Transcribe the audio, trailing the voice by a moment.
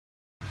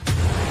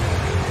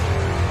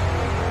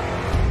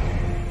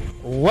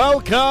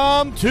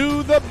Welcome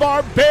to the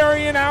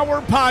Barbarian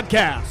Hour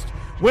podcast,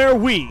 where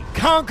we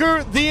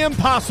conquer the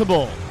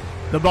impossible.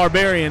 The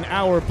Barbarian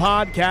Hour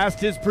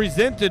podcast is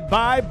presented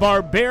by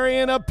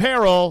Barbarian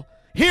Apparel.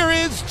 Here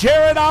is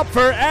Jared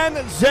Opfer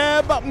and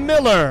Zeb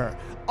Miller.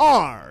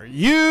 Are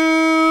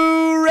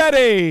you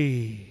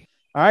ready?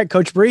 All right,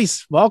 Coach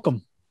Brees,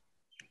 welcome.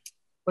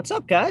 What's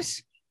up,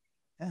 guys?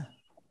 Yeah.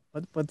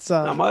 What's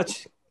Not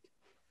much.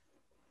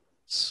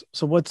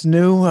 So what's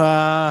new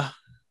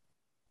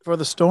for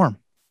the Storm?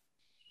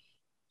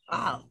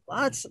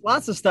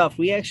 Lots of stuff.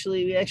 We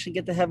actually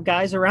get to have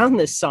guys around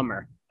this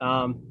summer.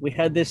 We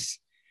had this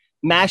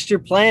master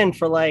plan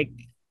for I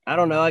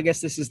don't know, I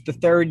guess this is the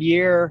third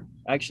year,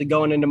 actually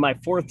going into my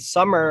fourth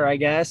summer, I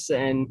guess.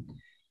 And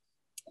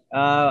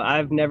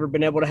I've never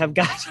been able to have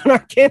guys on our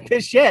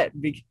campus yet.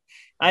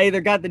 I either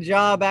got the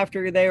job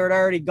after they were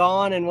already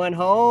gone and went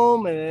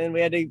home, and then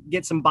we had to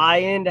get some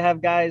buy-in to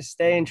have guys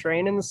stay and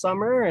train in the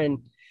summer. And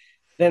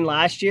then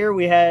last year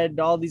we had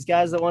all these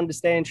guys that wanted to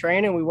stay and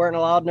train, and we weren't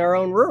allowed in our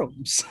own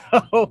room.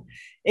 So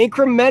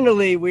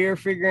incrementally, we are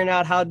figuring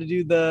out how to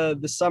do the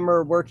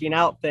summer working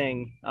out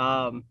thing,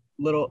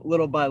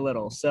 little by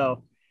little.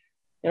 So,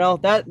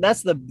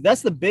 that's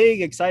the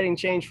big exciting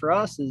change for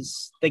us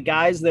is the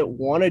guys that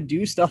want to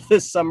do stuff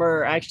this summer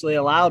are actually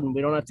allowed, and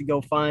we don't have to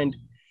go find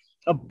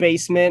a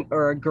basement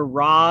or a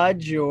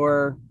garage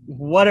or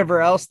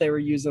whatever else they were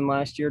using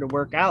last year to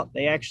work out.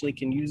 They actually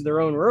can use their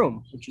own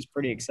room, which is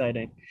pretty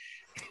exciting.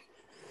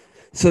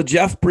 So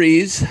Jeff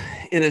Brees,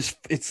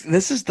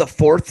 this is the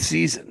fourth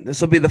season.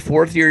 This will be the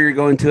fourth year you're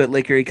going to at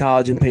Lake Erie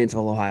College in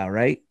Painesville, Ohio,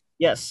 right?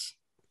 Yes.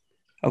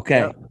 Okay.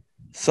 Yep.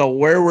 So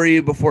where were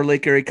you before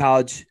Lake Erie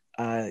College?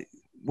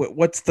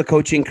 What's the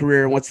coaching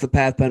career and what's the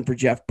path been for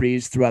Jeff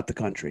Brees throughout the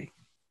country?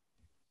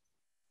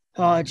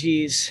 Oh,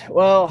 geez.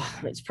 Well,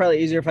 it's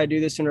probably easier if I do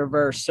this in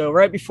reverse. So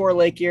right before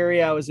Lake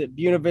Erie, I was at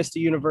Buena Vista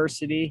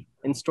University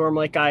in Storm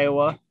Lake,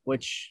 Iowa,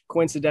 which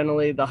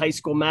coincidentally, the high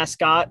school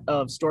mascot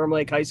of Storm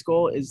Lake High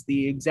School is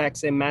the exact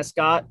same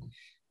mascot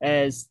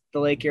as the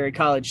Lake Erie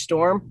College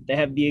Storm. They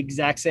have the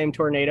exact same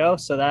tornado.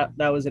 So that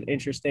was an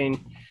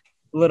interesting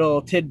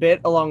little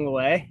tidbit along the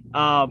way.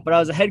 But I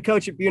was a head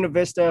coach at Buena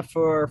Vista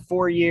for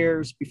 4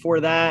 years.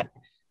 Before that,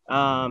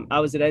 I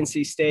was at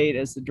NC State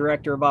as the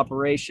director of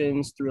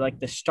operations through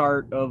the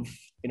start of,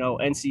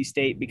 NC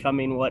State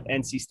becoming what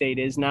NC State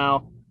is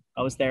now.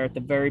 I was there at the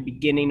very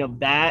beginning of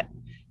that.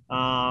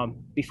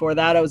 Before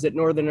that, I was at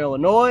Northern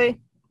Illinois.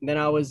 Then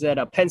I was at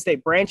a Penn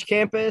State branch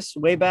campus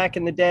way back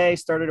in the day,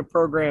 started a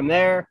program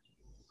there,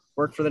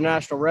 worked for the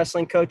National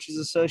Wrestling Coaches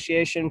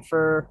Association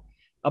for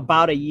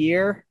about a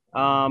year.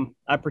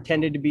 I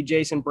pretended to be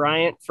Jason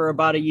Bryant for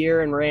about a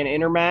year and ran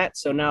Intermat.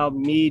 So now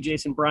me,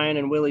 Jason Bryant,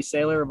 and Willie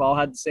Saylor have all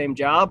had the same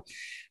job.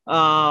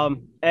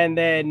 And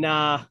then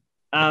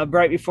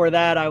right before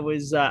that,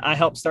 I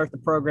helped start the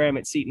program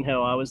at Seton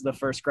Hill. I was the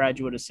first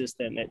graduate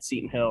assistant at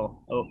Seton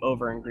Hill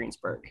over in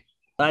Greensburg.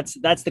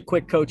 That's the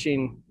quick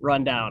coaching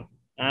rundown.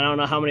 I don't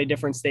know how many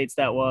different states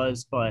that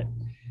was, but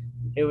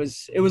it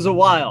was a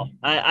while.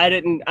 I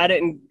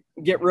didn't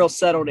get real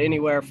settled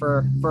anywhere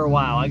for a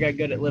while. I got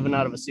good at living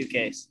out of a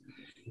suitcase.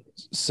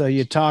 So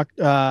you talked,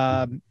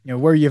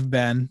 where you've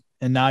been,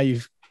 and now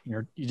you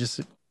just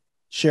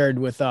shared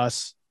with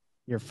us,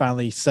 you're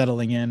finally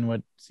settling in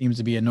what seems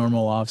to be a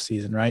normal off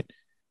season, right?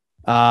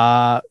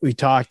 We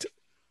talked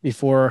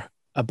before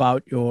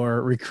about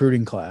your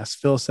recruiting class.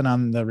 Fill us in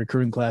on the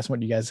recruiting class,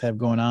 what you guys have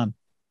going on.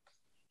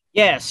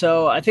 Yeah.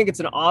 So I think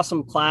it's an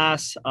awesome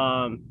class.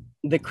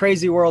 The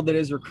crazy world that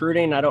is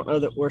recruiting, I don't know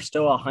that we're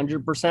still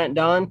 100%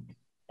 done.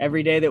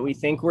 Every day that we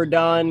think we're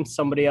done,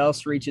 somebody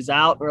else reaches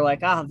out. We're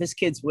like, this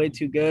kid's way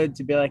too good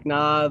to be like,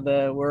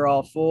 we're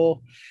all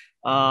full.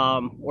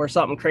 Or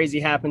something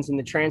crazy happens in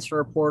the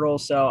transfer portal.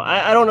 So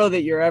I don't know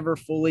that you're ever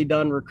fully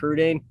done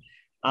recruiting.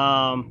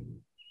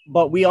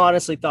 But we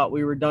honestly thought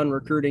we were done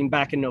recruiting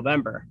back in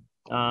November.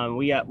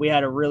 We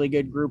had a really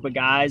good group of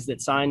guys that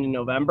signed in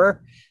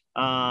November.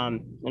 I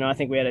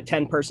think we had a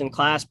 10-person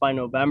class by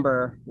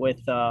November with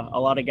a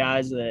lot of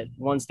guys that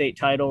won state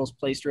titles,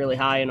 placed really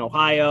high in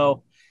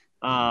Ohio.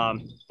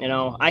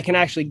 I can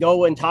actually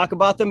go and talk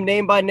about them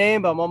name by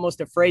name, but I'm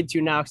almost afraid to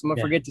now because I'm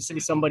gonna forget to say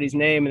somebody's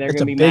name and they're going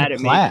to be mad at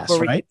me.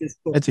 Right?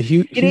 It's a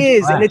huge. It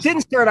is, class. And it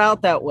didn't start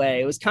out that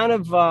way. It was kind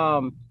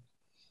of.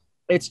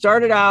 It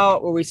started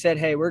out where we said,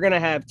 "Hey, we're going to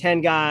have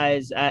 10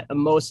 guys at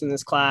most in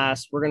this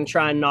class. We're going to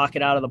try and knock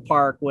it out of the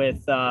park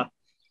with 5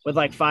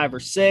 or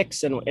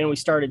 6," and we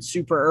started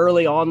super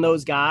early on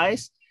those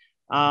guys,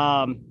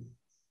 and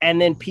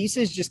then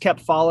pieces just kept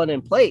falling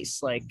in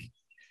place.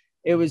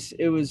 It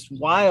was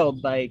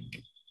wild.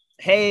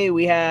 Hey,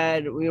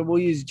 we'll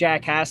use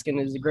Jack Haskin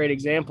as a great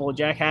example.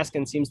 Jack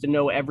Haskin seems to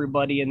know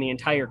everybody in the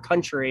entire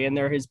country and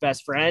they're his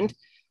best friend.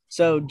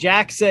 So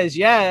Jack says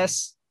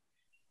yes.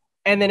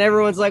 And then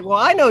everyone's like, well,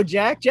 I know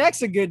Jack.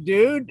 Jack's a good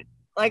dude.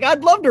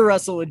 I'd love to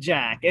wrestle with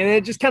Jack. And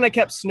it just kind of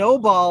kept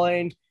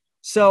snowballing.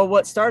 So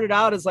what started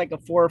out as a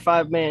 4 or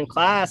 5 man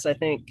class, I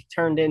think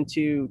turned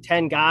into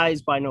 10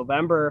 guys by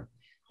November.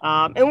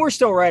 And we're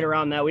still right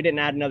around that. We didn't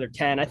add another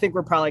 10. I think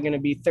we're probably going to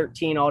be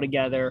 13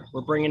 altogether.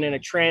 We're bringing in a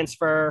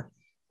transfer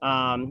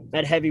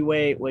at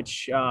heavyweight,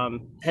 which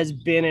has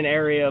been an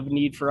area of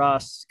need for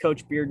us.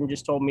 Coach Bearden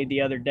just told me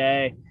the other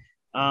day,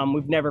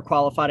 we've never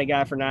qualified a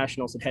guy for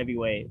nationals at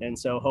heavyweight. And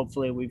so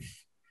hopefully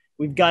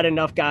we've got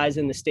enough guys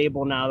in the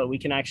stable now that we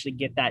can actually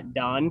get that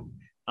done.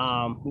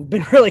 We've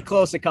been really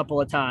close a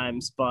couple of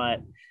times,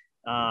 but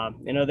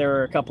there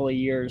were a couple of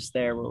years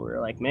there where we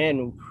were like,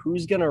 man,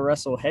 who's going to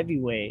wrestle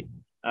heavyweight?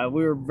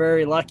 We were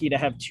very lucky to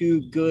have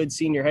 2 good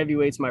senior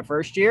heavyweights my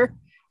first year.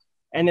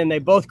 And then they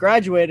both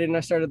graduated, and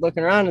I started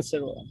looking around and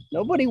said, well,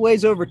 nobody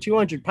weighs over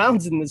 200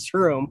 pounds in this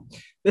room.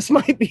 This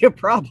might be a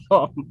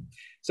problem.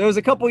 So it was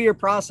a couple-year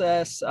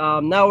process.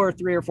 Now we're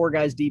 3 or 4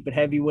 guys deep at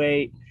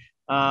heavyweight.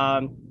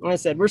 Like I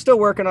said, we're still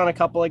working on a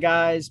couple of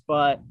guys,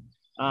 but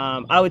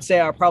I would say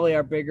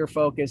our bigger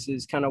focus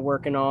is kind of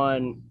working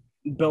on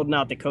building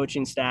out the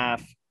coaching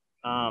staff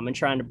and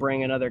trying to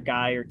bring another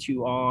guy or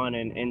 2 on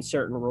in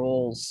certain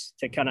roles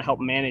to kind of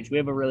help manage. We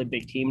have a really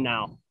big team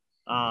now.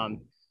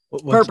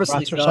 What's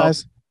Purposely the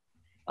roster size?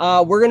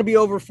 We're going to be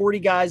over 40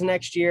 guys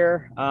next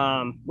year,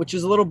 which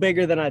is a little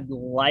bigger than I'd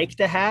like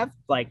to have,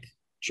 like,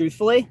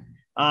 truthfully.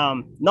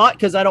 Not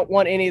because I don't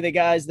want any of the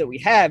guys that we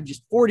have,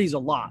 just 40 is a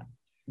lot.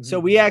 Mm-hmm.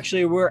 So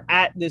we're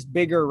at this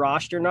bigger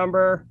roster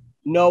number,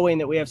 knowing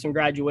that we have some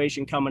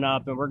graduation coming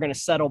up, and we're going to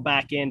settle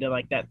back into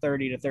like that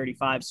 30 to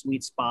 35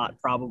 sweet spot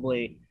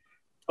probably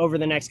over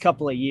the next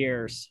couple of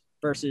years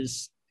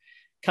versus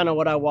kind of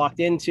what I walked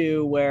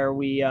into where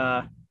we,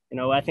 I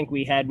think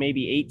we had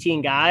maybe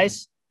 18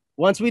 guys.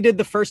 Once we did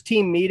the first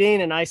team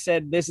meeting and I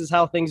said, this is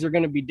how things are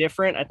going to be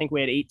different. I think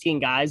we had 18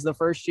 guys the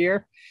first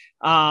year.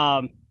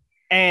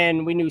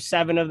 And we knew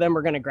 7 of them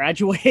were going to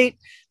graduate.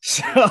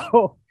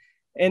 So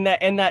in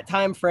that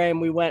time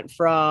frame, we went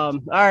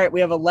from, all right, we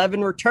have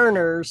 11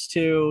 returners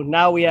to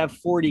now we have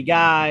 40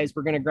 guys.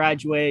 We're going to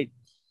graduate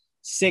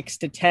 6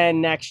 to 10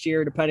 next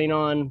year, depending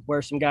on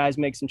where some guys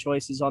make some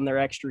choices on their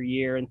extra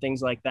year and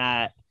things like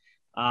that.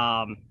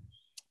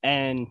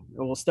 And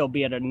we'll still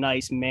be at a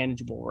nice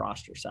manageable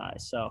roster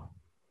size. So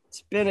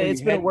it's been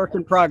a work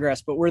in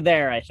progress, but we're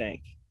there, I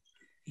think.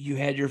 You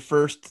had your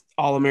first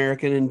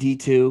All-American in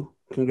D2.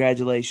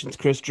 Congratulations.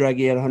 Chris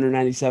Dregge at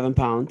 197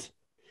 pounds.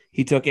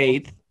 He took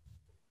 8th.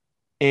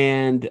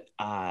 And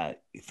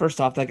first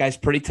off, that guy's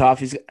pretty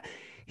tough.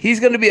 He's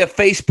going to be a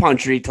face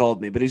puncher, he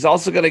told me, but he's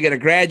also going to get a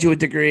graduate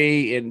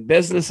degree in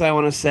business, I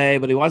want to say,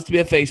 but he wants to be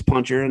a face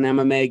puncher, an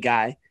MMA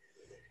guy.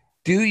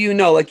 Do you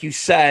know, like you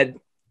said,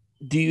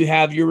 do you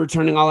have your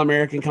returning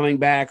All-American coming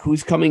back?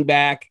 Who's coming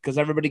back? Because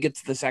everybody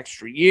gets this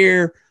extra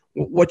year.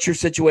 What's your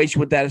situation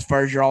with that as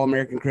far as your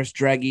All-American Chris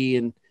Dregge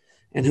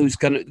and who's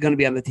going to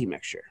be on the team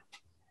next year?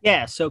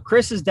 Yeah, so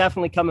Chris is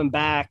definitely coming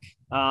back.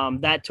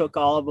 That took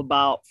all of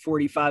about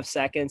 45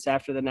 seconds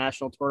after the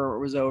national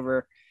tournament was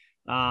over.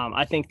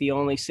 I think the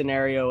only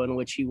scenario in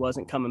which he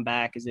wasn't coming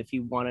back is if he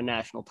won a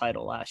national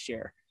title last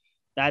year.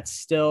 That's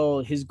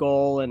still his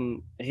goal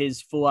and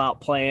his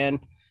full-out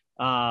plan.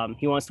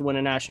 He wants to win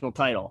a national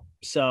title.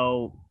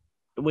 So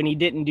when he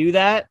didn't do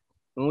that,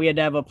 and we had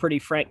to have a pretty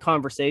frank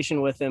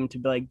conversation with him to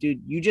be like,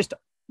 dude, you just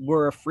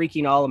were a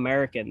freaking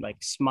All-American. Like,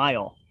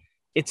 smile.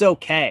 It's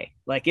okay.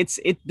 Like, this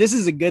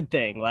is a good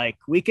thing. Like,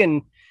 we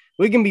can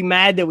be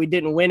mad that we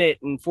didn't win it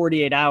in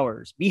 48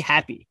 hours. Be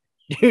happy,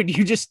 dude.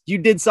 You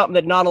did something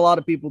that not a lot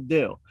of people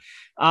do.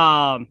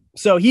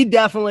 So he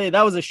definitely,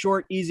 that was a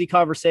short, easy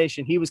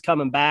conversation. He was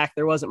coming back.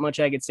 There wasn't much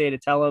I could say to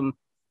tell him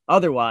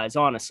otherwise,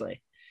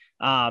 honestly.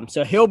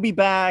 So he'll be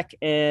back,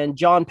 and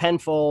John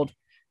Penfold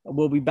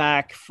will be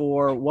back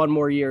for 1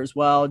 more year as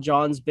well.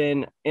 John's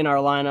been in our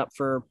lineup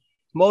for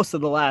most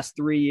of the last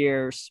 3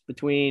 years,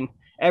 between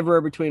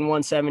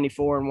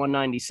 174 and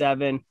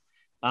 197.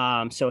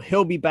 So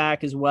he'll be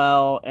back as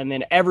well. And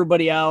then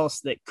everybody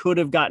else that could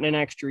have gotten an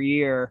extra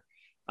year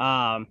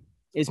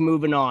is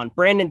moving on.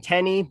 Brandon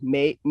Tenney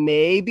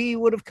maybe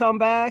would have come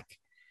back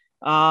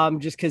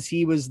just because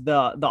he was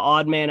the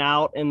odd man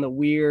out and the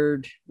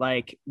weird,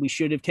 like, we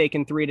should have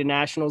taken 3 to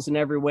nationals in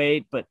every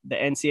weight, but the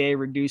NCAA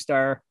reduced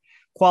our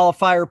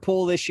qualifier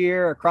pool this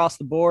year across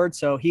the board.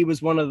 So he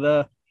was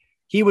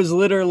he was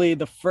literally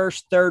the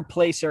first 3rd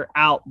placer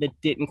out that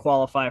didn't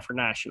qualify for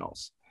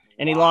nationals.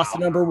 And he lost to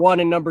number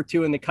 1 and number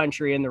 2 in the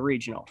country in the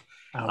regional.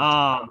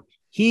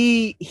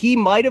 He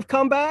might have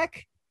come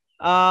back,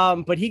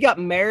 but he got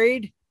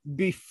married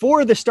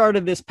before the start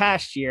of this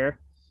past year.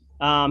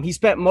 He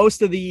spent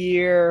most of the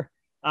year,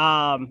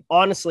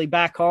 honestly,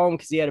 back home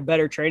because he had a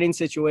better training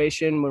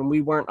situation when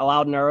we weren't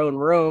allowed in our own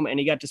room, and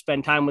he got to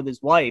spend time with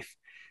his wife.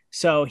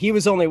 So he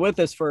was only with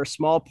us for a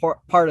small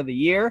part of the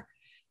year.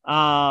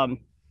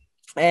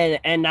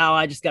 And now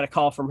I just got a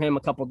call from him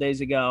a couple of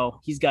days ago.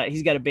 He's got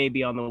a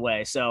baby on the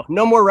way. So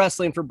no more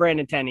wrestling for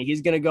Brandon Tenney.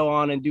 He's going to go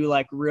on and do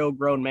like real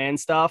grown man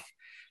stuff.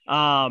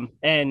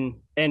 And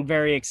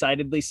very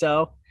excitedly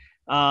so.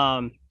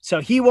 So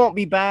he won't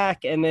be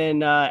back. And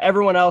then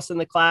everyone else in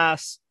the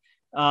class,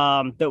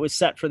 that was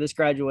set for this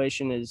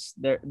graduation is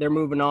they're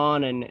moving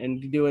on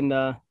and doing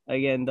the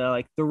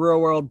real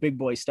world big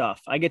boy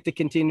stuff. I get to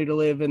continue to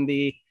live in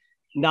the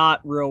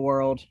not real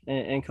world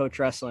and coach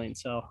wrestling.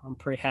 So I'm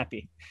pretty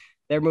happy.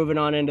 They're moving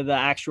on into the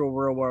actual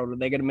real world where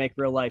they're going to make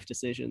real life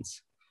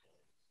decisions.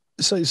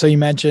 So you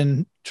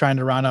mentioned trying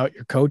to round out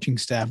your coaching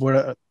staff. What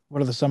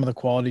are some of the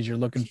qualities you're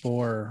looking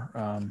for?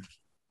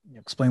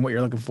 Explain what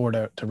you're looking for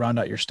to round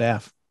out your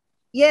staff.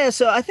 Yeah,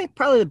 so I think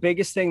probably the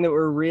biggest thing that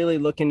we're really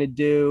looking to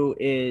do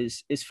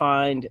is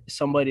find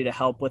somebody to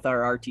help with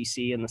our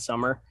RTC in the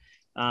summer.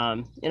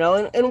 And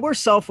we're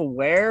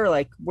self-aware,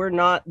 like we're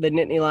not the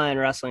Nittany Lion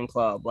Wrestling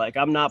Club. Like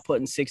I'm not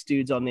putting 6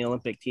 dudes on the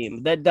Olympic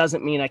team. That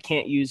doesn't mean I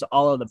can't use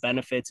all of the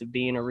benefits of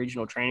being a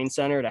regional training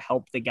center to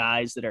help the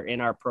guys that are in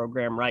our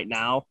program right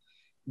now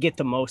get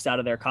the most out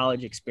of their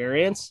college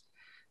experience.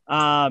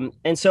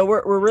 And so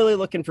we're really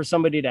looking for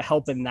somebody to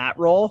help in that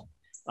role.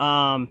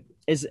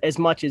 As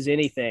much as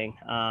anything,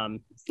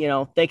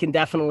 they can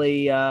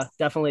definitely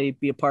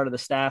be a part of the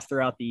staff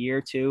throughout the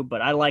year too.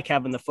 But I like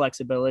having the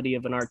flexibility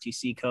of an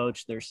RTC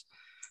coach. There's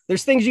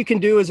things you can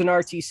do as an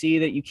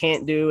RTC that you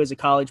can't do as a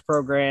college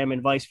program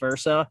and vice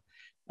versa.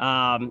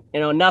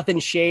 Nothing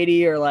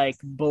shady or like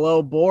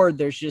below board.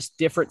 There's just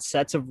different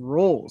sets of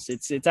rules.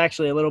 It's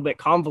actually a little bit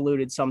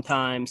convoluted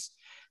sometimes.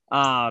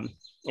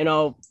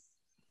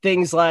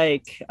 Things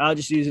like, I'll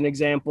just use an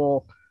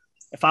example.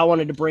 If I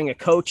wanted to bring a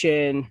coach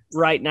in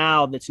right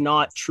now that's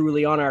not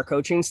truly on our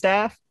coaching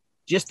staff,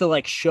 just to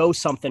like show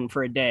something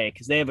for a day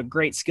because they have a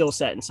great skill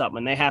set in something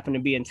and they happen to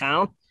be in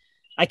town,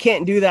 I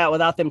can't do that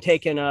without them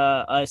taking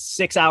a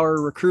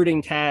 6-hour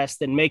recruiting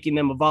test and making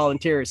them a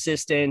volunteer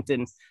assistant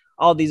and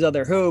all these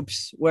other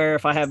hoops, where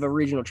if I have a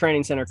regional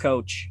training center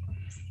coach,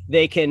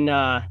 they can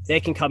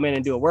come in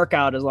and do a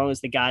workout as long as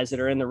the guys that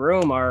are in the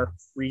room are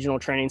regional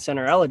training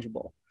center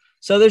eligible.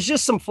 So there's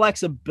just some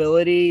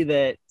flexibility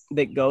that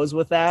goes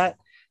with that.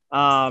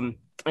 And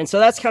so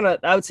that's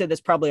I would say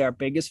that's probably our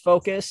biggest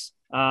focus.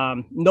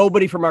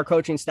 Nobody from our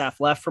coaching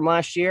staff left from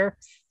last year,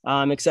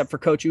 except for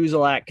Coach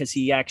Uzelac, because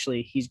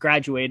he's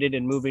graduated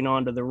and moving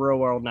on to the real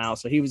world now.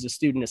 So he was a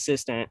student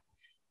assistant,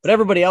 but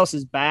everybody else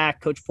is back.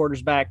 Coach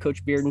Porter's back,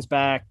 Coach Bearden's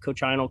back,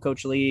 Coach Einel,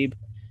 Coach Lieb.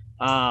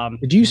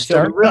 Did you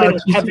start? So we really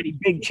don't have any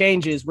big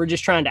changes. We're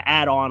just trying to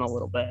add on a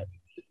little bit.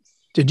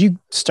 Did you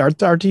start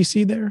the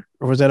RTC there,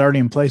 or was that already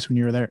in place when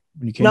you were there?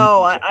 When you came?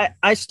 No,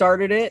 I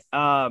started it.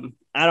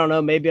 I don't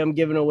know. Maybe I'm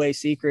giving away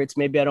secrets.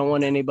 Maybe I don't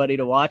want anybody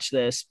to watch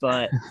this,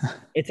 but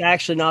it's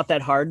actually not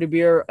that hard to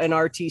be an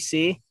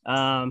RTC.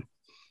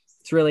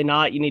 It's really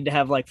not. You need to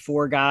have like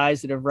 4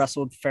 guys that have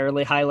wrestled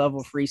fairly high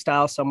level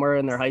freestyle somewhere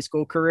in their high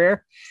school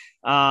career.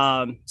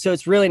 So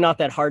it's really not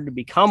that hard to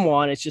become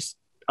one. It's just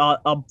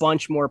a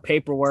bunch more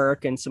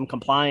paperwork and some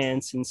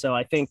compliance. And so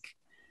I think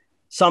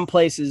some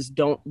places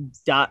don't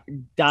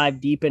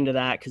dive deep into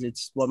that because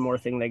it's one more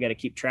thing they got to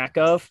keep track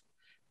of.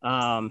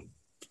 To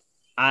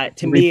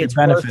me, it's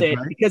worth it,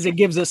 right? Because it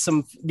gives us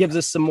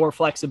some more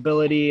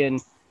flexibility and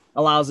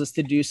allows us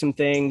to do some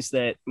things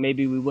that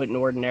maybe we wouldn't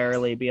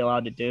ordinarily be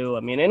allowed to do.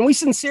 I mean, and we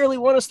sincerely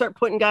want to start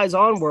putting guys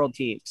on world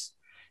teams.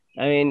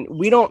 I mean,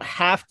 we don't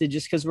have to,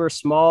 just because we're a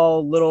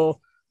small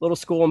little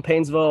school in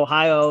Painesville,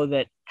 Ohio,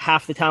 that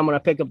half the time when I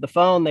pick up the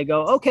phone, they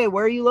go, okay,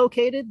 where are you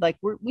located? Like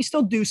we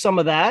still do some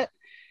of that.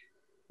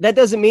 That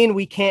doesn't mean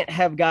we can't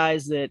have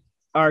guys that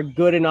are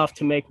good enough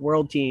to make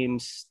world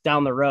teams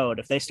down the road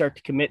if they start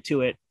to commit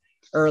to it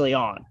early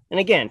on. And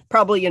again,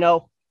 probably,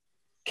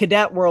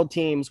 cadet world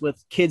teams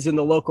with kids in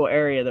the local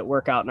area that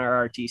work out in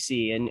our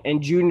RTC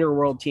and junior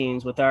world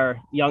teams with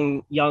our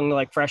young,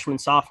 like freshmen,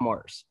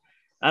 sophomores.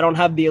 I don't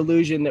have the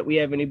illusion that we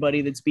have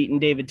anybody that's beaten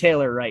David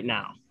Taylor right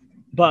now,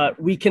 but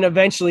we can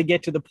eventually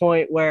get to the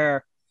point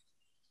where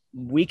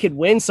we could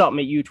win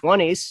something at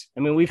U20s. I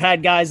mean, we've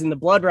had guys in the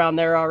blood round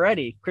there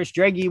already. Chris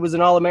Dregge was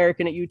an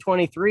All-American at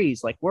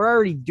U23s. Like we're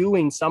already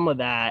doing some of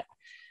that.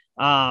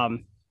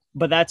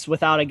 But that's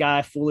without a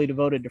guy fully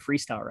devoted to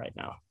freestyle right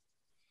now.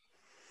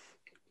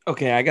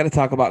 Okay, I got to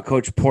talk about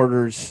Coach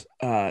Porter's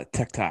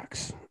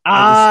TikToks.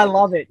 I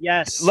love it.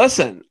 Yes.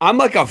 Listen, I'm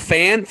like a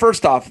fan.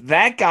 First off,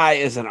 that guy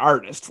is an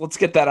artist. Let's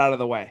get that out of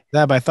the way.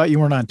 Yeah, but I thought you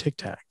weren't on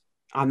TikTok.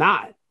 I'm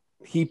not.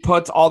 He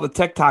puts all the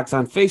TikToks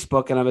on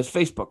Facebook, and I'm his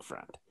Facebook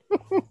friend.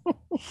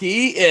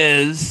 He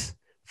is,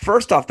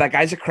 first off, that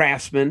guy's a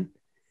craftsman.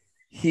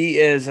 He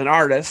is an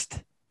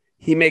artist.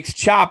 He makes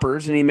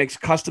choppers, and he makes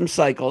custom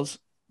cycles.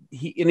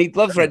 He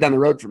lives right down the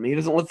road from me. He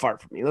doesn't live far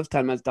from me. He lives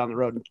 10 minutes down the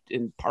road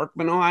in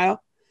Parkman, Ohio,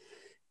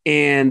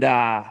 and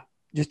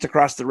just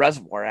across the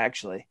reservoir,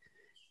 actually.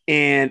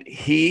 And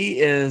he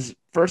is,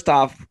 first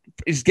off,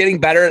 he's getting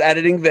better at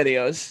editing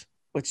videos,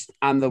 which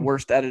I'm the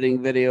worst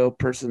editing video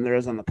person there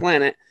is on the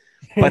planet,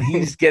 but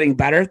he's getting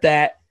better at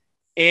that.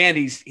 And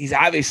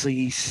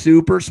he's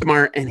super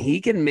smart, and he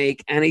can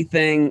make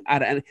anything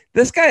out of anything.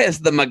 This guy is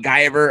the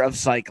MacGyver of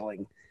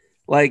cycling.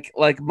 Like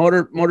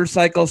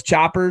motorcycles,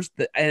 choppers,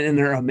 and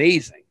they're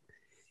amazing.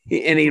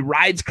 He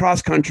rides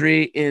cross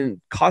country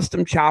in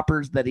custom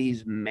choppers that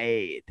he's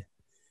made.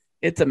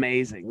 It's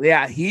amazing.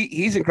 Yeah,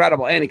 he's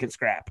incredible, and he can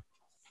scrap.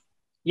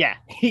 Yeah,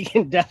 he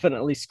can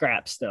definitely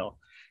scrap still.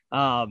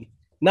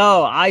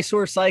 No,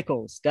 eyesore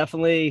cycles.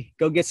 Definitely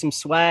go get some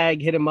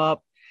swag, hit him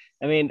up.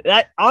 I mean,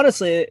 that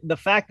honestly, the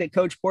fact that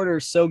Coach Porter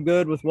is so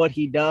good with what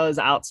he does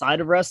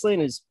outside of wrestling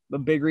is a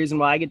big reason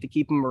why I get to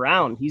keep him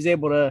around. He's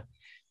able to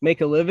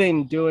make a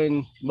living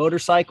doing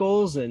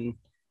motorcycles, and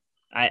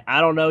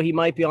I don't know, he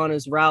might be on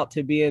his route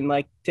to being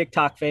like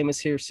TikTok famous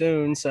here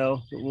soon,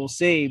 so we'll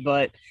see.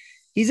 But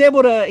he's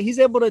able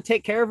to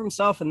take care of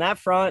himself in that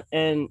front,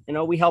 and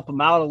we help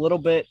him out a little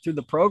bit through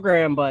the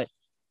program. But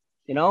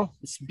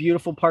it's a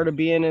beautiful part of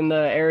being in the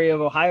area of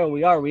Ohio.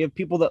 We have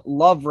people that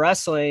love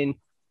wrestling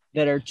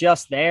that are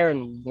just there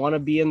and want to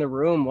be in the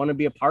room, want to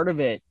be a part of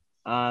it.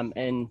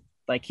 And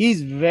like,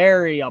 he's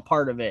very a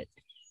part of it.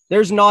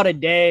 There's not a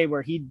day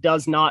where he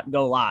does not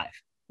go live.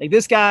 Like,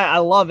 this guy, I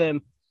love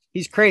him.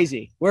 He's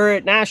crazy. We're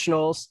at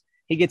nationals.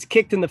 He gets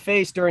kicked in the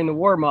face during the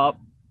warm up,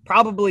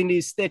 probably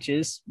needs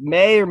stitches,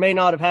 may or may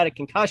not have had a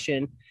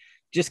concussion,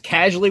 just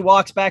casually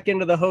walks back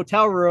into the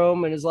hotel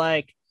room and is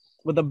like,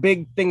 with a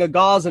big thing of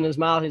gauze in his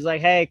mouth, he's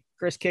like, "Hey,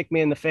 Chris kicked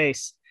me in the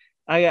face.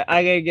 I got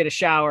to get a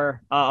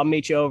shower. I'll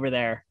meet you over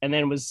there." And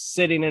then was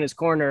sitting in his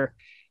corner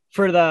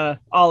for the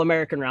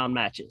All-American round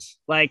matches.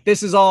 Like,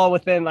 this is all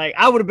within, like,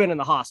 I would have been in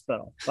the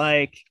hospital.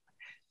 Like,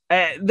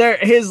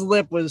 his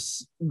lip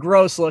was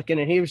gross looking,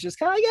 and he was just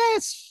kind of like, "Yeah,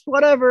 it's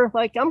whatever.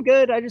 Like, I'm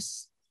good. I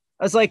was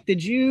like,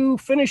 did you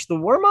finish the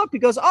warm up?" He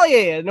goes, "Oh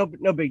yeah, no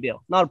big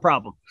deal. Not a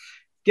problem."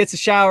 Gets a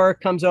shower,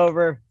 comes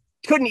over,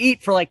 couldn't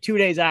eat for like 2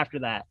 days after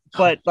that.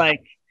 But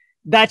like,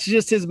 that's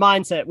just his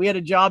mindset. We had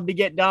a job to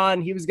get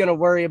done. He was going to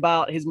worry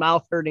about his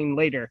mouth hurting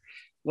later.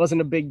 Wasn't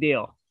a big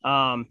deal.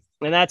 And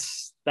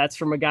that's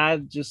from a guy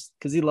just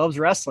because he loves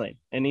wrestling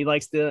and he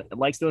likes to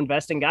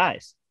invest in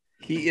guys.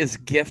 He is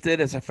gifted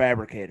as a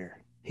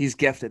fabricator. He's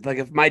gifted. Like,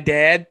 if I'm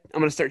going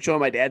to start showing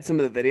my dad some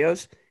of the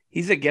videos.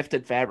 He's a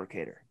gifted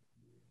fabricator.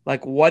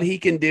 Like, what he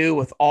can do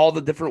with all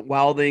the different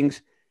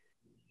weldings,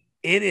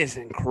 it is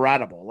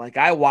incredible. Like,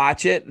 I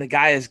watch it. The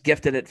guy is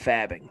gifted at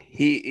fabbing.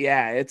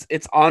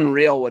 It's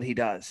unreal what he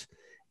does.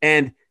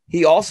 And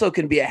he also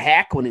can be a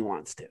hack when he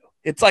wants to.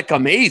 It's like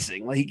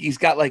amazing. Like, he's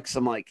got like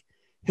some like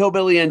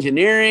hillbilly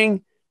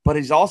engineering, but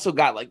he's also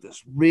got like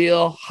this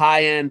real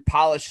high-end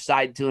polished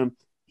side to him.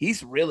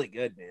 He's really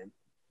good, man.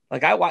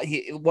 Like,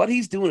 what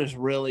he's doing is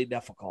really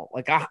difficult.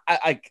 Like, I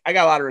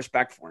got a lot of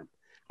respect for him.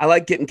 I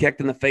like getting kicked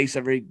in the face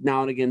every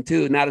now and again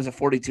too. Not as a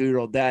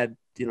 42-year-old dad,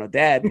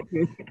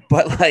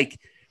 but like,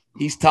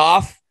 he's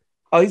tough.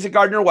 Oh, he's a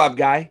Gardner Webb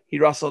guy. He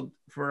wrestled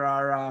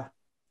for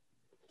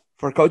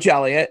Coach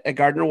Elliott at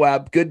Gardner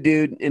Webb. Good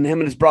dude. And him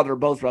and his brother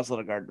both wrestled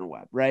at Gardner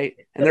Webb, right?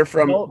 And they're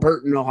from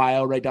Burton,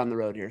 Ohio, right down the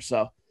road here.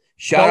 So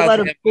shout out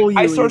to him.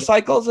 Eyesore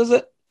Cycles, is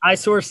it?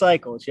 Eyesore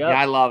Cycles, yeah. Yeah,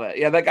 I love it.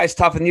 Yeah, that guy's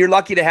tough, and you're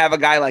lucky to have a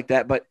guy like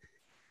that. But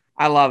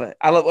I love it.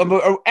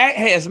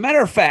 Hey, as a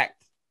matter of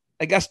fact,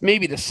 I guess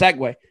maybe to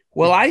segue,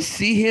 will I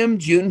see him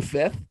June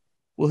 5th?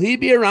 Will he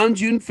be around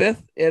June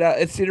 5th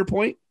at Cedar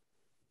Point?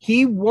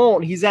 He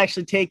won't. He's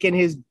actually taking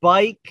his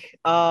bike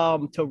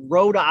to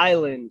Rhode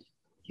Island.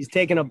 He's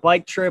taking a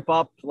bike trip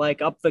up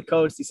the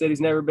coast. He said he's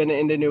never been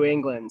into New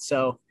England.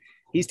 So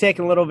he's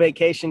taking a little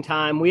vacation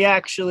time. We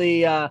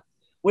actually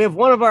we have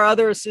one of our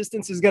other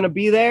assistants is going to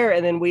be there.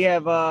 And then we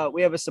have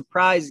a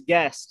surprise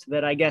guest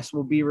that I guess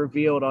will be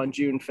revealed on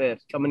June 5th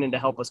coming in to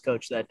help us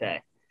coach that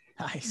day.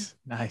 Nice.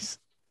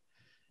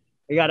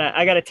 I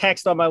got a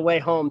text on my way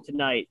home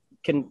tonight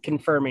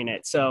confirming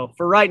it. So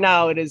for right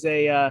now, it is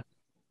a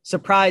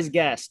surprise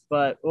guest,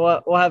 but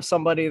we'll have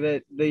somebody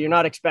that you're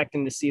not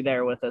expecting to see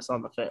there with us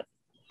on the 5th.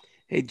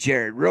 Hey,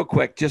 Jared, real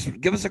quick, just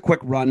give us a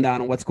quick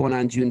rundown of what's going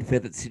on June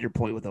 5th at Cedar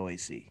Point with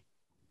OAC.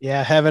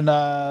 Yeah, having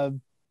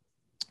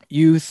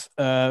youth.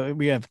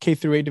 We have K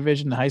through 8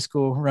 division, the high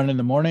school run in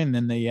the morning, and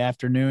then the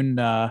afternoon,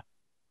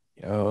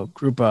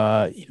 group,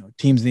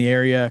 teams in the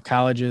area,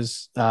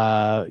 colleges,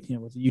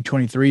 with the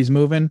U23s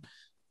moving,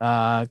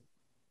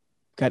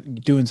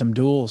 doing some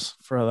duels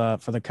for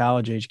the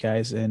college age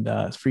guys and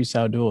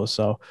freestyle duels.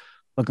 So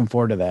looking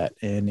forward to that.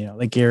 And,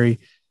 Lake Erie,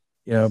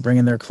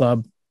 bringing their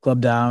club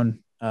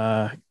down,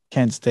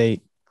 Kent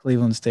State,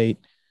 Cleveland State,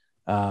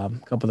 a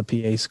couple of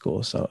the PA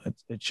schools. So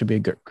it should be a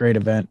great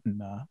event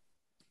and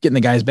getting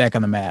the guys back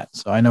on the mat.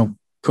 So I know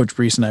Coach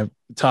Brees and I have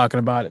been talking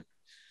about it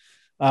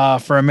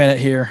for a minute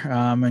here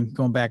and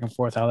going back and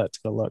forth how that's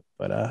going to look.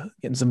 But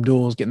getting some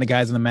duels, getting the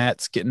guys on the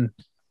mats, getting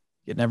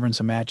everyone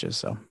some matches.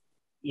 So.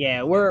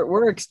 Yeah,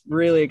 we're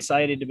really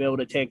excited to be able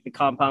to take the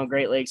Compound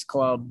Great Lakes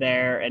Club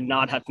there and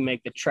not have to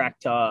make the trek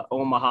to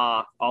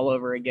Omaha all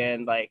over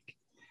again. Like,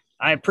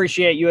 I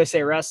appreciate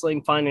USA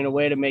Wrestling finding a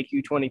way to make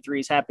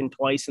U23s happen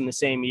twice in the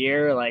same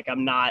year. Like,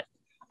 I'm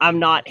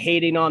not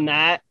hating on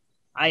that.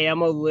 I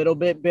am a little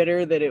bit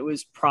bitter that it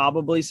was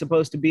probably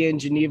supposed to be in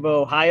Geneva,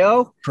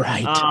 Ohio,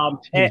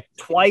 right?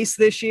 Twice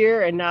this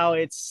year, and now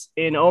it's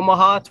in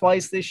Omaha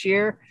twice this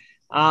year.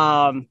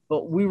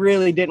 But we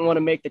really didn't want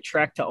to make the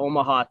trek to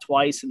Omaha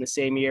twice in the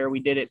same year. We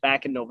did it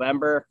back in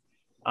November.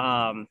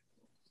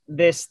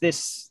 This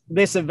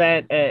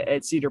event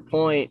at Cedar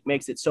Point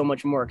makes it so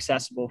much more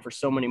accessible for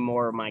so many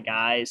more of my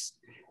guys.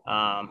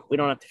 We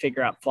don't have to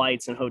figure out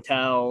flights and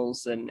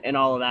hotels and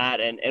all of that.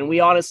 And we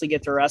honestly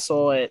get to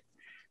wrestle at,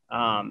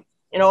 a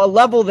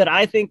level that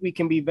I think we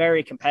can be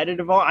very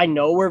competitive on. I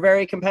know we're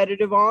very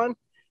competitive on,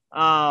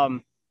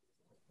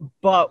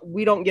 but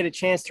we don't get a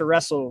chance to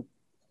wrestle.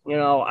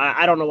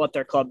 I don't know what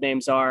their club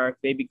names are,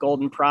 maybe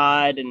Golden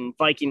Pride and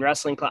Viking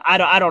Wrestling Club.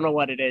 I don't know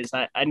what it is.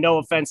 I no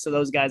offense to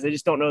those guys. I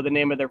just don't know the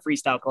name of their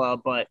freestyle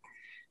club, but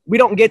we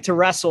don't get to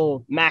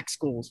wrestle MAC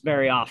schools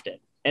very often.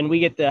 And we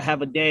get to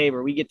have a day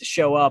where we get to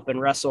show up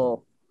and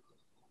wrestle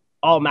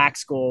all MAC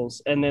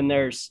schools. And then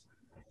there's,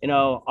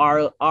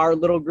 our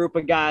little group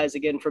of guys,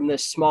 again, from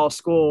this small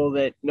school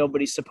that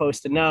nobody's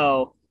supposed to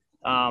know,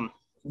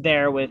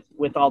 there with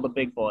all the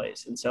big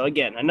boys. And so,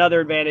 again,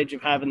 another advantage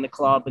of having the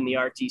club and the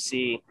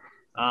RTC,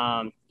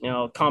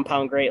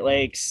 Compound Great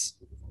Lakes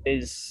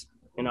is,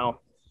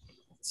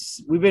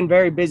 we've been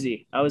very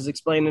busy. I was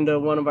explaining to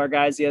one of our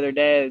guys the other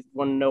day, I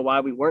wanted to know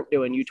why we weren't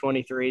doing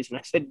U23s. And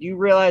I said, do you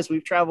realize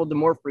we've traveled to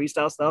more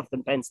freestyle stuff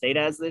than Penn State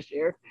has this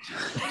year?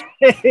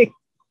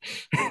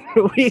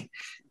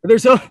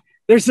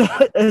 There's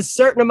a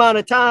certain amount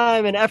of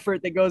time and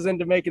effort that goes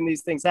into making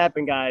these things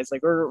happen, guys.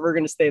 Like we're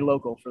going to stay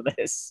local for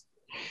this.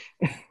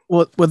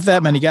 Well, with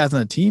that many guys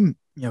on the team,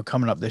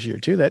 coming up this year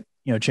too, that,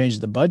 changes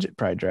the budget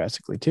probably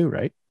drastically too,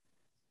 right?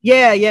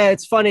 Yeah.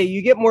 It's funny.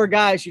 You get more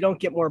guys, you don't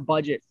get more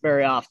budget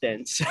very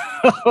often. So,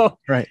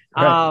 right.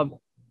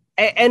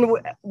 And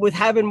with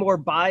having more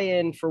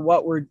buy-in for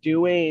what we're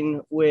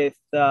doing with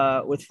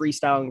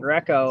freestyle and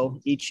Greco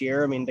each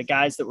year, I mean, the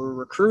guys that we're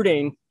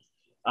recruiting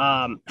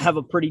have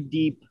a pretty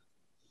deep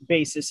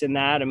basis in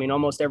that. I mean,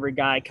 almost every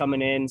guy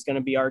coming in is going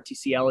to be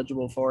RTC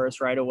eligible for us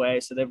right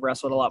away. So they've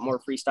wrestled a lot more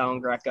freestyle and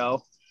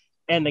Greco.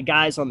 And the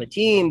guys on the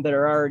team that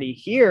are already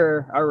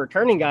here, our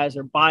returning guys,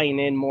 are buying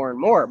in more and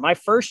more. My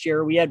first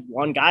year, we had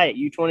one guy at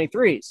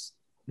U23s.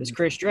 It was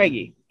Chris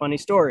Draghi. Funny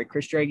story.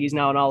 Chris Draghi is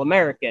now an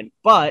All-American.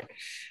 But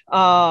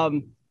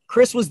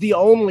Chris was the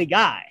only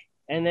guy.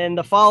 And then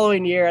the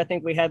following year, I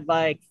think we had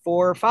like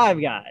 4 or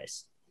 5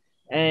 guys.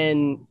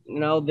 And,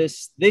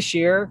 this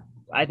year,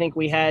 I think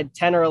we had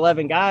 10 or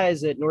 11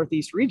 guys at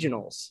Northeast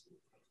Regionals.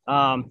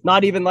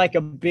 Not even like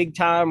a big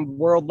time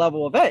world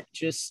level event,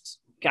 just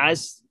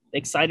guys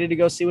excited to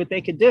go see what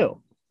they could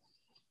do.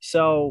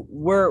 So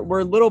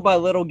we're little by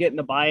little getting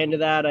the buy into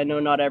that. I know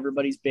not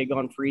everybody's big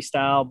on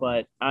freestyle,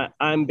 but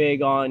I'm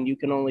big on, you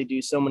can only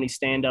do so many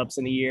stand-ups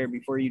in a year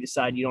before you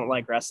decide you don't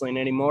like wrestling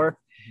anymore.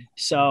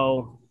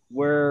 So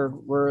we're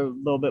a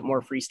little bit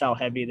more freestyle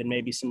heavy than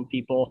maybe some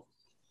people.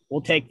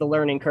 We'll take the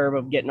learning curve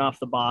of getting off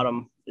the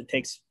bottom. It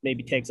takes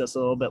us a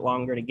little bit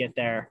longer to get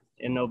there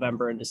in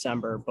November and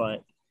December,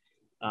 but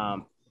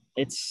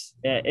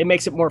it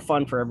makes it more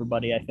fun for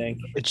everybody, I think.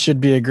 It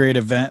should be a great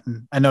event.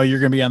 And I know you're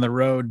going to be on the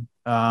road.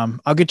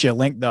 I'll get you a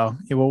link though.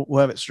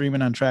 We'll have it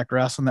streaming on Track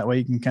Wrestling. That way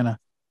you can kind of,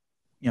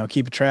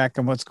 keep track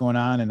of what's going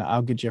on, and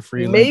I'll get you a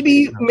free link.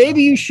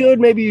 Maybe you should,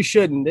 maybe you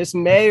shouldn't. This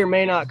may or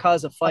may not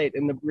cause a fight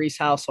in the Reese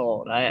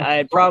household. I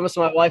had promised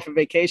my wife a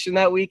vacation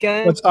that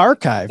weekend. It's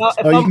archived,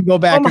 so you can go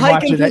back and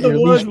watch it at your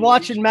leisure.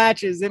 Watching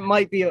matches, it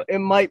might be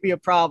a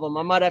problem.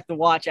 I might have to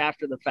watch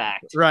after the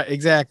fact. Right,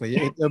 exactly.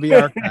 It'll be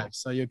archived,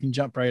 so you can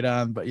jump right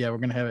on. But yeah, we're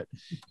gonna have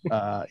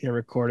it here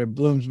recorded.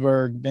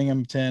 Bloomsburg,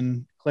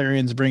 Binghamton,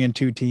 Clarion's bringing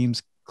 2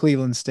 teams.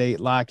 Cleveland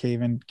State, Lock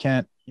Haven,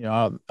 Kent.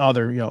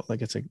 Other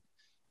like it's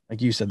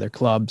like you said, they're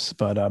clubs,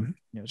 but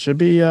it should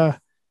be a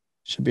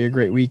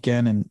great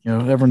weekend, and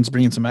everyone's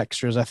bringing some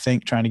extras. I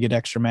think trying to get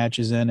extra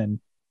matches in, and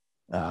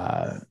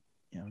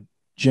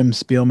Jim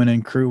Spielman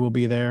and crew will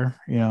be there,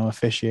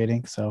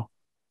 officiating. So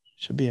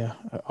it should be a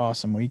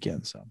awesome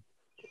weekend. So,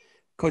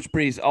 Coach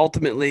Breeze,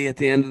 ultimately at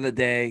the end of the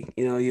day,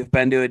 you've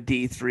been to a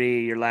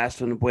D3, your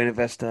last one in Buena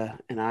Vista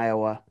in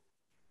Iowa,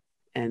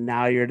 and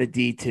now you're at a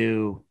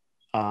D2.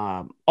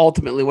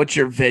 Ultimately, what's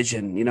your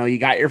vision? You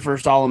got your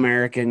first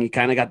All-American, you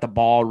kind of got the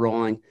ball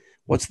rolling.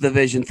 What's the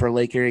vision for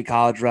Lake Erie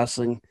College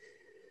Wrestling?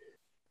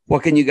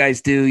 What can you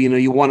guys do?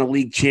 You won a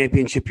league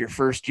championship your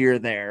first year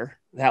there.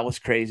 That was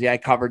crazy. I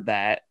covered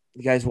that.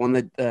 You guys won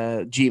the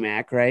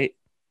GMAC, right?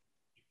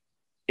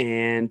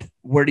 And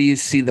where do you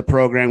see the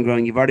program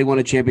going? You've already won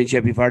a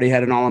championship. You've already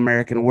had an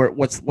All-American.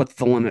 What's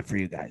the limit for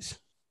you guys?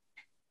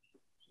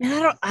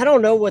 I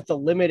don't know what the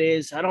limit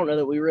is. I don't know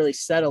that we really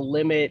set a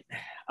limit.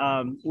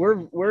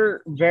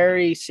 We're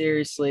very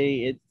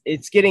seriously,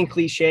 it's getting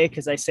cliche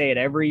because I say it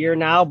every year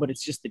now, but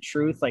it's just the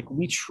truth. Like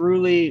we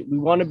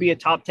want to be a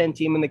top 10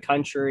 team in the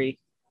country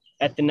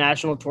at the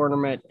national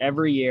tournament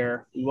every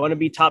year. We want to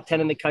be top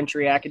 10 in the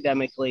country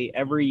academically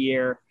every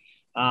year.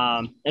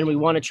 And we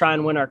want to try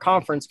and win our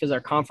conference because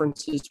our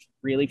conference is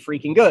really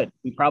freaking good.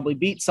 We probably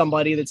beat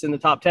somebody that's in the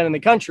top 10 in the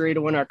country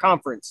to win our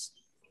conference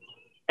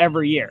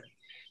every year.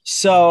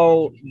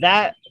 So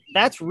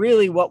that's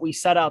really what we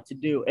set out to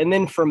do. And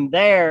then from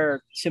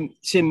there,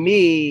 to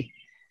me,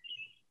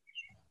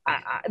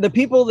 the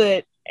people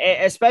that,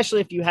 especially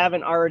if you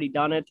haven't already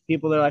done it,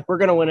 people that are like, we're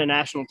going to win a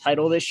national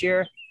title this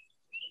year,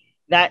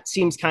 that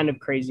seems kind of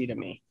crazy to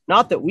me.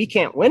 Not that we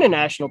can't win a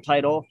national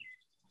title,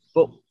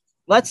 but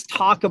let's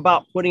talk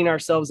about putting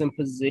ourselves in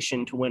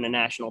position to win a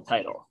national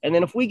title. And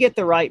then if we get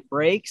the right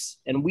breaks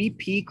and we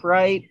peak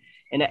right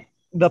and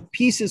the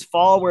pieces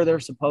fall where they're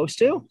supposed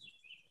to,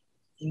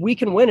 we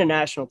can win a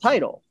national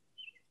title.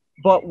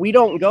 But we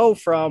don't go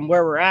from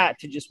where we're at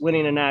to just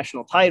winning a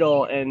national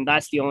title, and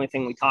that's the only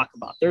thing we talk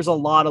about. There's a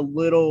lot of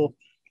little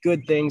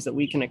good things that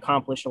we can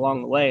accomplish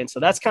along the way. And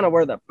so that's kind of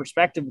where the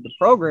perspective of the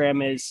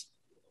program is.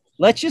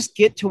 Let's just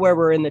get to where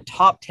we're in the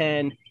top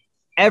 10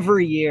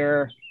 every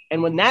year.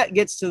 And when that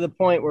gets to the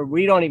point where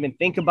we don't even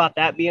think about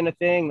that being a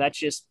thing, that's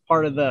just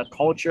part of the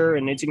culture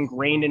and it's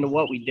ingrained into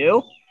what we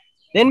do,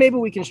 then maybe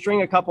we can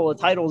string a couple of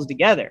titles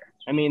together.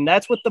 I mean,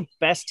 that's what the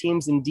best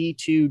teams in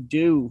D2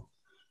 do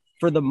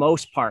for the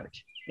most part.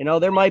 You know,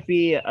 there might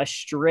be a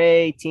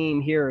stray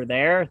team here or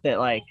there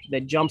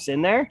that jumps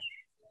in there.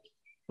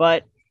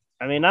 But,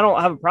 I mean, I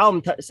don't have a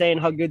problem saying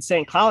how good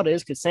St. Cloud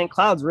is because St.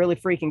 Cloud's really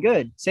freaking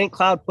good. St.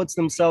 Cloud puts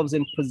themselves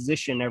in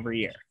position every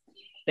year.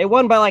 They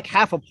won by like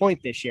half a point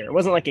this year. It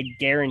wasn't like a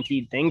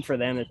guaranteed thing for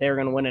them that they were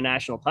going to win a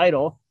national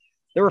title.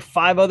 There were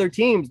 5 other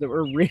teams that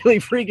were really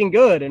freaking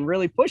good and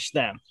really pushed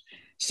them.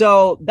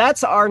 So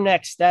that's our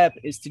next step,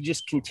 is to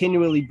just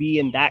continually be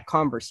in that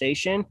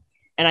conversation.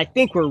 And I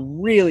think we're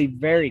really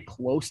very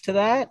close to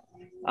that.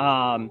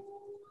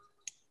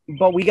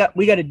 But we got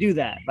to do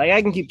that. Like,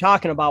 I can keep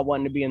talking about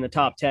wanting to be in the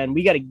top 10.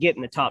 We got to get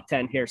in the top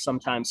 10 here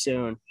sometime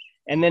soon.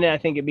 And then I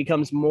think it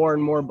becomes more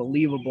and more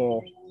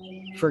believable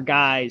for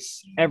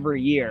guys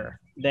every year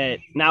that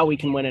now we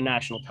can win a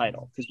national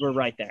title because we're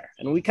right there.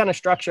 And we kind of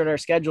structured our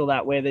schedule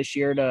that way this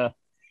year to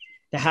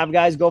have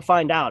guys go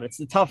find out. It's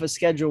the toughest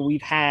schedule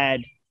we've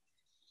had,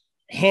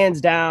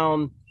 hands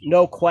down,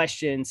 no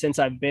question, since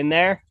I've been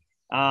there,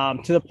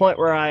 to the point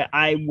where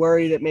I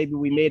worry that maybe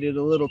we made it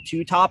a little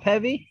too top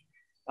heavy.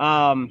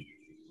 But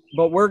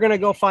we're going to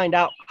go find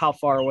out how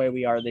far away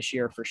we are this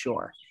year for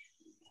sure.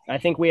 I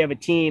think we have a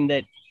team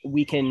that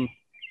we can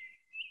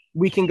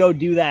go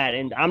do that.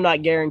 And I'm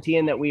not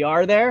guaranteeing that we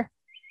are there,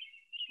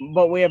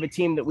 but we have a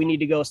team that we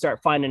need to go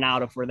start finding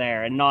out if we're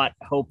there and not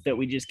hope that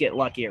we just get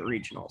lucky at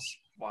regionals.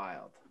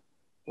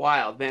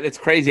 Wild, man. It's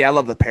crazy. I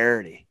love the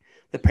parity.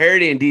 The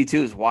parity in D2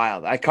 is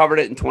wild. I covered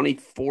it in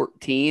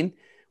 2014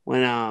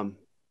 when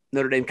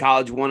Notre Dame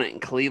College won it in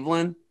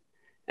Cleveland,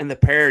 and the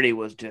parity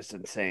was just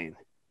insane.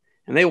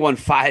 And they won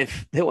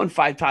 5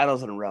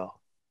 titles in a row.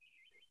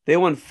 They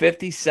won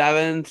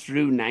 57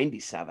 through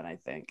 97, I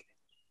think.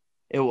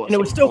 It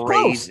was still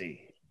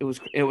crazy. Close.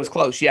 It was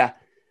close, yeah.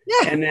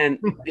 Yeah. And then,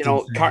 you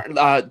know,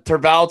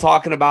 Tervel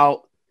talking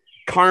about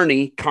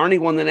Kearney. Kearney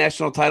won the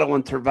national title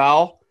when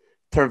Tervel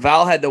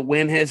had to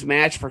win his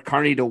match for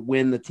Kearney to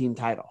win the team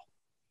title.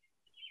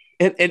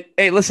 And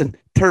hey, listen,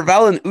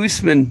 Tervel and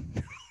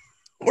Usman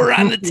were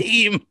on the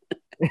team.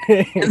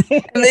 and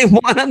they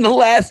won on the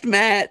last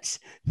match.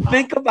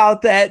 Think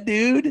about that,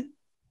 dude.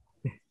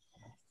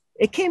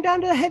 It came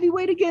down to the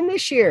heavyweight again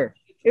this year.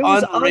 It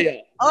was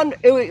unreal.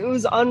 It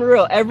was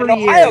unreal every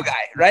year. Ohio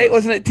guy, right?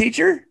 Wasn't it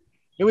Teacher?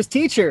 It was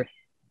Teacher.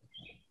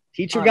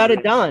 Teacher got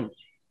it done.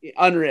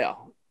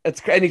 Unreal.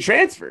 And he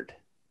transferred.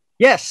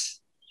 Yes.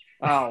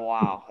 Oh,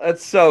 wow.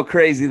 That's so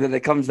crazy that it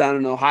comes down to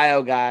an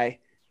Ohio guy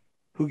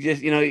who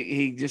just, you know,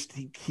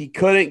 he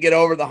couldn't get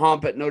over the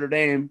hump at Notre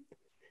Dame.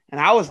 And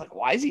I was like,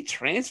 why is he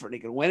transferred? He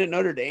can win at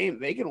Notre Dame.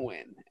 They can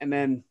win. And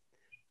then,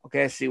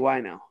 okay, I see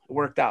why now. It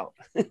worked out.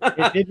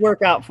 It did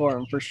work out for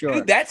him, for sure.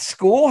 Dude, that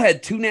school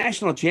had 2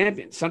 national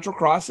champions, Central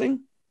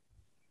Crossing,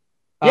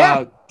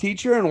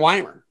 Teacher and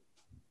Weimer.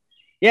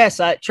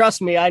 Yes,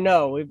 trust me, I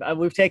know.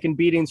 We've taken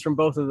beatings from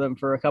both of them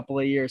for a couple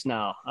of years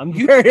now. I'm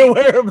very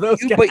aware of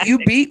those guys.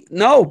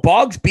 But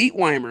Boggs beat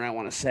Weimer, I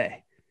want to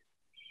say,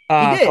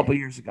 a couple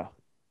years ago.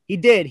 He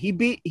did. He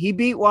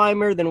beat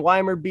Weimer, then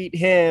Weimer beat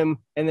him,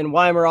 and then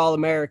Weimer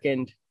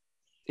All-American.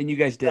 And you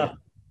guys did.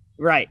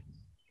 Right.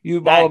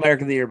 You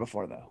All-American the year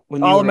before, though.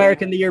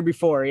 All-American the year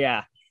before,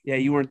 yeah. Yeah,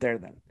 you weren't there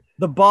then.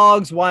 The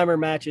Boggs-Weimer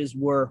matches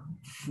were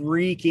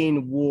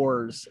freaking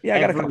wars. Yeah, I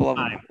got a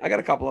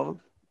couple of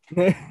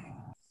them.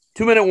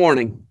 2-minute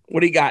warning. What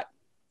do you got?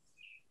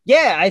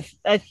 Yeah,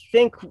 I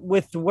think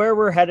with where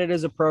we're headed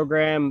as a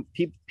program,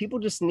 people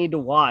just need to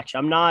watch.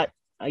 I'm not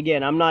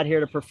here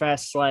to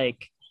profess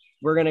like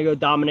we're going to go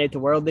dominate the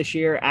world this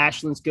year.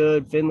 Ashland's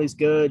good. Findlay's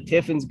good.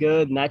 Tiffin's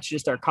good. And that's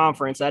just our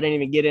conference. I didn't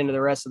even get into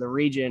the rest of the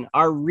region.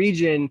 Our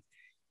region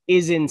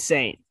is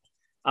insane.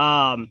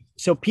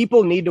 So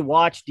people need to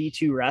watch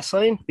D2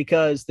 wrestling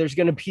because there's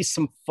going to be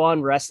some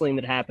fun wrestling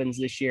that happens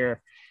this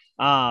year.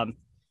 Some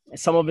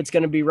of it's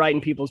going to be right in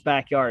people's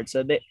backyard.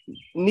 So they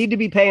need to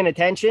be paying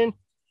attention.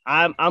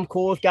 I'm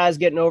cool with guys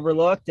getting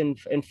overlooked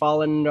and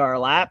falling into our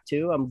lap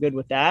too. I'm good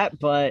with that.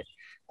 But,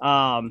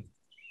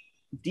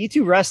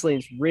 D2 wrestling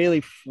is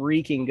really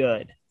freaking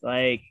good.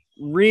 Like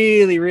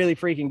really, really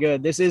freaking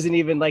good. This isn't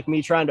even like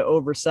me trying to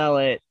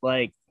oversell it.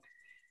 Like,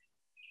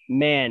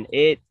 man,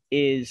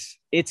 it's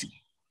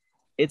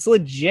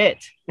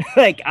legit.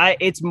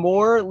 It's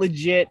more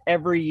legit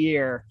every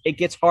year. It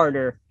gets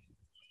harder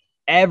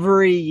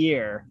every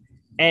year.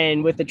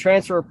 And with the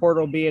transfer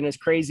portal being as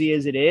crazy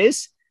as it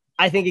is,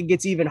 I think it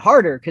gets even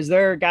harder because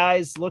there are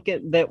guys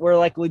that were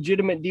like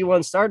legitimate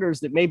D1 starters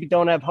that maybe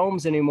don't have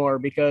homes anymore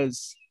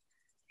because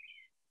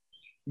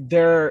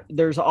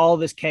there's all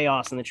this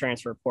chaos in the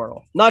transfer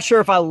portal. Not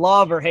sure if I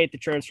love or hate the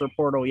transfer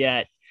portal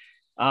yet.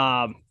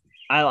 I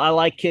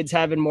like kids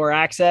having more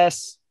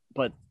access,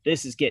 but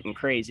this is getting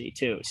crazy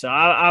too. So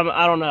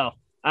I don't know.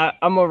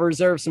 I'm gonna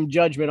reserve some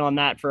judgment on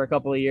that for a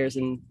couple of years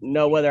and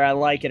know whether I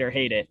like it or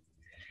hate it.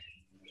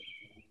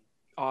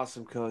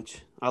 Awesome,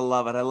 Coach. I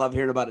love it. I love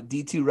hearing about it.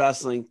 D2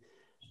 wrestling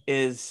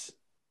is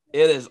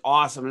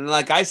awesome. And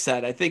like I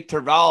said, I think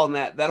Tervel and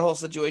that whole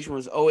situation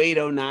was 08,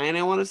 09,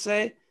 I want to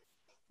say,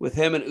 with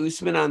him and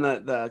Usman on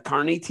the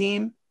Carney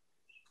team.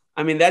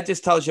 I mean, that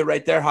just tells you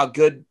right there how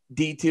good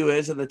D2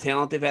 is and the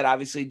talent they've had.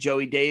 Obviously,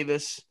 Joey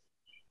Davis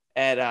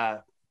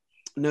at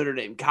Notre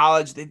Dame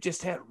College. They've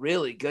just had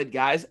really good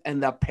guys.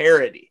 And the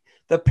parity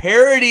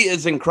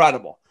is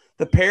incredible.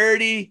 The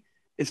parity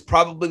is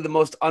probably the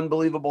most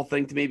unbelievable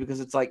thing to me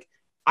because it's like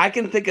I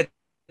can think of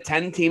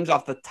 10 teams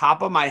off the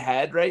top of my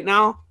head right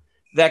now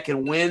that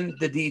can win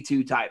the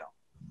D2 title.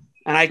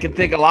 And I can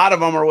think a lot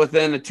of them are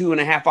within a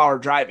 2.5 hour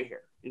drive of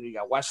here. You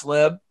got West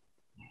Lib,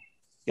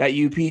 you got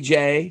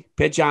UPJ,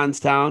 Pitt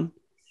Johnstown.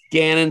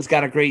 Gannon's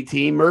got a great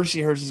team.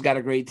 Mercyhurst has got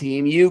a great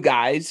team. You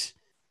guys,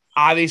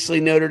 obviously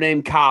Notre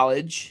Dame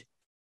College,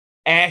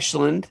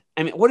 Ashland.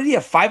 I mean, what did he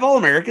have? 5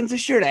 All-Americans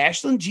this year at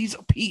Ashland? Jeez,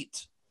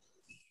 Pete.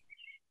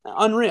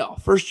 Unreal.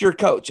 First-year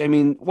coach. I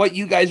mean, what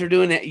you guys are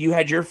doing, you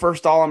had your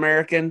first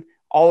All-American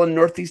all in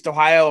Northeast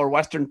Ohio or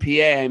Western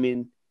PA. I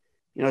mean,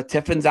 you know,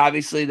 Tiffin's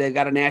obviously, they've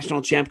got a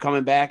national champ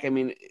coming back. I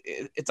mean,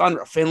 it's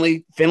unreal.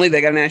 Finley,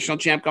 they got a national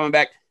champ coming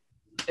back.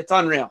 It's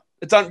unreal.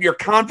 Your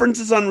conference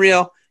is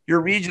unreal.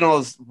 Your regional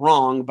is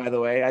wrong, by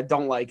the way. I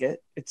don't like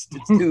it. It's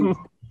too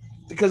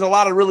because a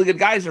lot of really good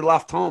guys are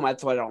left home.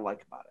 That's what I don't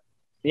like about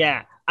it.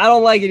 Yeah, I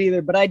don't like it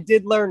either, but I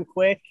did learn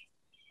quick.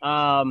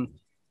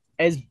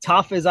 As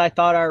tough as I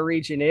thought our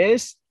region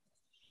is,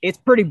 it's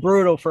pretty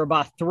brutal for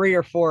about 3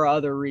 or 4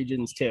 other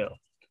regions too.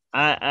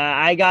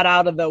 I got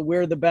out of the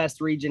we're the best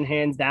region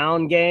hands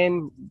down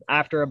game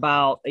after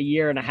about a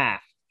year and a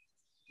half.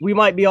 We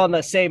might be on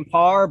the same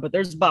par, but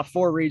there's about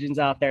 4 regions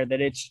out there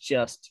that it's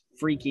just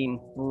freaking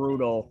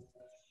brutal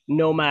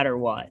no matter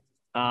what.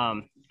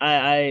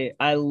 I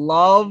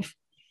love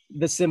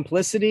the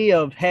simplicity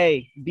of,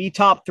 hey, be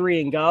top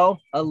 3 and go.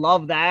 I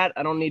love that.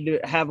 I don't need to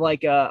have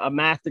like a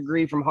math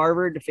degree from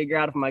Harvard to figure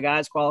out if my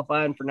guy's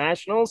qualifying for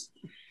nationals,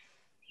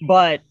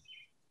 but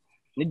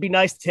it'd be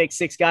nice to take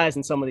 6 guys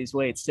in some of these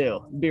weights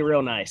too. It'd be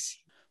real nice.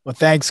 Well,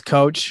 thanks,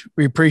 Coach.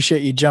 We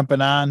appreciate you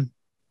jumping on,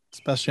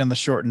 especially on the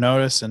short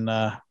notice, and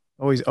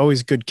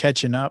always good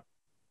catching up.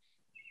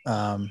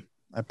 I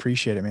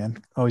appreciate it,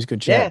 man. Always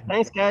good chat. Yeah,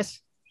 thanks,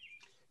 guys.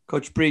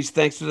 Coach Priest,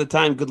 thanks for the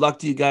time. Good luck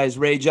to you guys.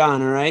 Ray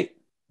John, all right?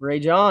 Ray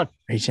John.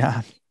 Ray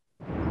John.